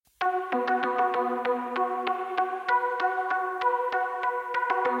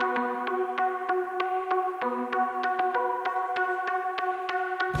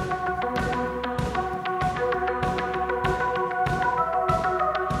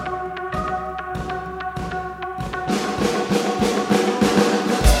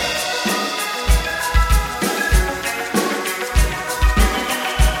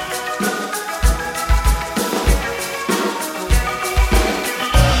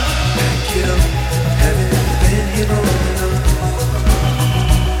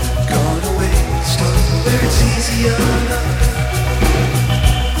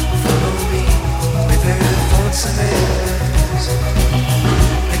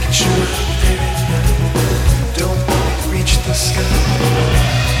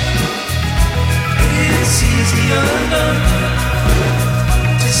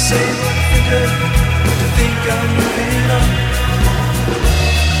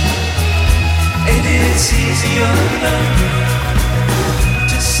easier now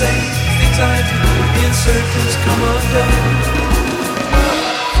to say things I do in circles come undone.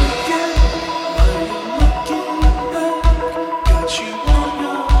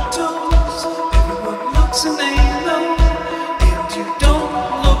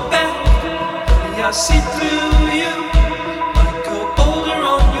 I see through you like a boulder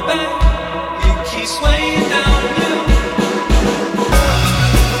on your back. It keeps weighing down you.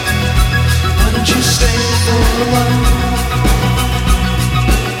 Why don't you stay for a while?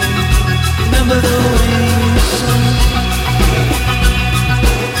 Remember the way you sang.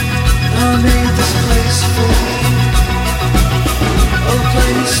 I made this place for you. A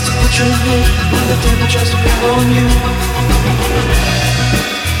place to put your head where the devil tries to grab on you.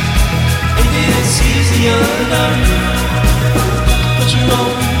 It's easier now. Put your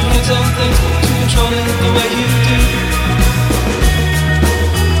own hands on things to control it the way you do.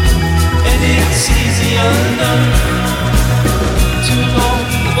 And it's easier now to ignore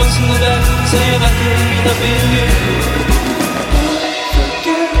the voice in the back saying I could be loving you.